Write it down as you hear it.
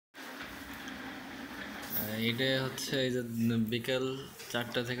এটা হচ্ছে এই যে বিকেল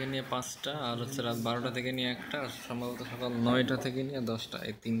 4টা থেকে নিয়ে 5টা, আর হচ্ছে রাত 12টা থেকে নিয়ে 1টা, আর সম্ভবত সকাল 9টা থেকে নিয়ে 10টা,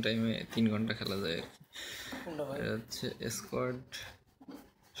 এই 3 টাইমে 3 ঘন্টা খেলা যায় আর কি। এটা হচ্ছে স্কোয়াড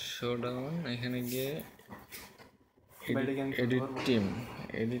শোডাউন। এখানে গিয়ে এডিট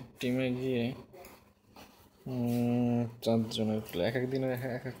টিমে গিয়ে 4 জনের প্লে। এক এক দিনের এক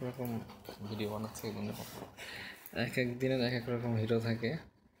এক রকম ভিডিও বানাচ্ছে, এক এক দিনের এক এক রকম হিরো থাকে।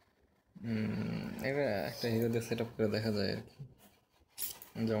 এটা একটা হিরো দিয়ে সেট আপ করে দেখা যায় আর কি।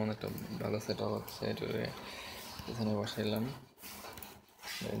 যেমন একটা ভালো সেট আপ হচ্ছে, এটারে এখানে বসাইলাম,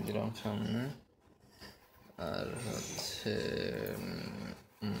 দিলাম সামনে। আর হচ্ছে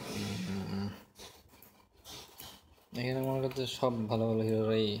এখানে মনে করছে সব ভালো ভালো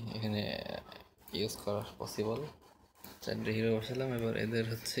হিরোরাই এখানে ইউজ করা পসিবল। 4টে হিরো বসালাম। এবার এদের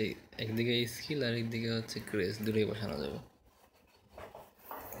হচ্ছে একদিকে স্কিল আর একদিকে হচ্ছে ক্রেজ, দুটোই বসানো যাবে।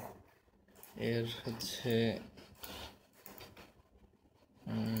 এর হচ্ছে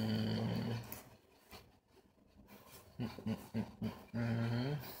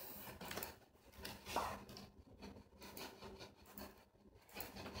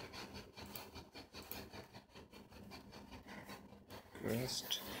বেস্ট,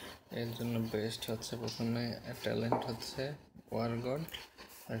 এর জন্য বেস্ট হচ্ছে প্রথমে ট্যালেন্ট হচ্ছে ওয়ার গড,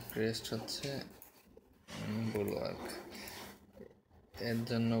 আর ক্রেস্ট হচ্ছে বুলওয়ার্ক। এর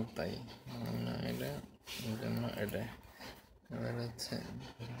জন্য তাই এটা, এর জন্য এটা। এবার হচ্ছে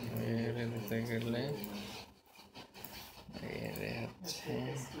এরে দিতে গেলে এরে হচ্ছে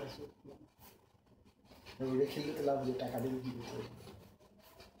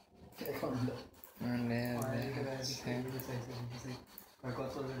মানে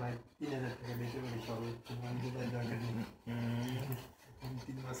কত ভাই 3000 টাকা বেশি করে সব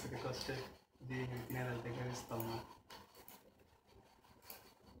 3 মাসের কষ্টে দিয়ে 3000 টাকা বেচতাম না।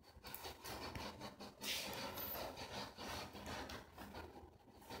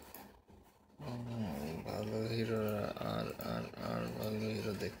 ভালো হিরো আর আর আর ভালো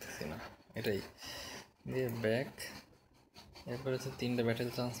হিরো দেখতেছি না, এটাই দিয়ে ব্যাক। এরপরে হচ্ছে 3টে ব্যাটেল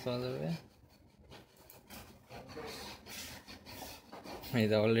চান্স পাওয়া যাবে। এই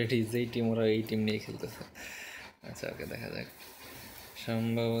অলরেডি যেই টিম, ওরা এই টিম নিয়ে খেলতেছে। আচ্ছা, ওকে দেখা যাক।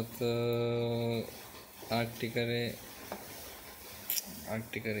 সম্ভবত আর্কটিকারে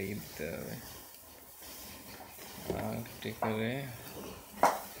দিতে হবে। আর্কটিকারে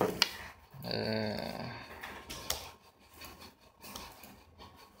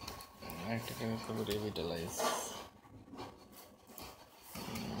করবো রিভিটালাইজ।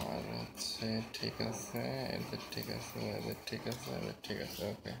 আর হচ্ছে ঠিক আছে, এদের ঠিক আছে, এদের ঠিক আছে, এদের ঠিক আছে।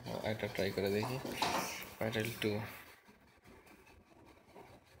 ওকে, এটা ট্রাই করে দেখি। ফাইটাল 2।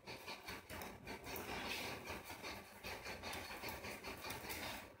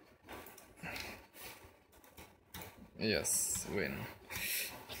 Yes, win.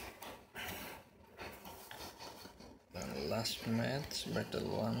 Last match, battle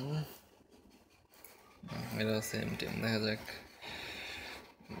 1. এরা সেম টিম, দেখা যাক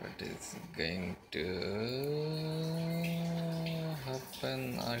what is going to happen.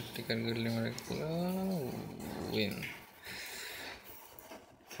 Arctic and Goodly win.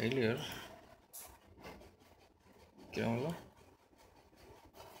 Failure. কিরম হলো?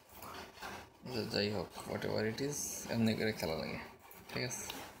 যাই হোক, হোয়াট এভার ইট ইজ, এমনি করে খেলা লাগে। ঠিক আছে,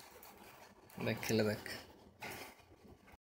 দেখ খেলে দেখ।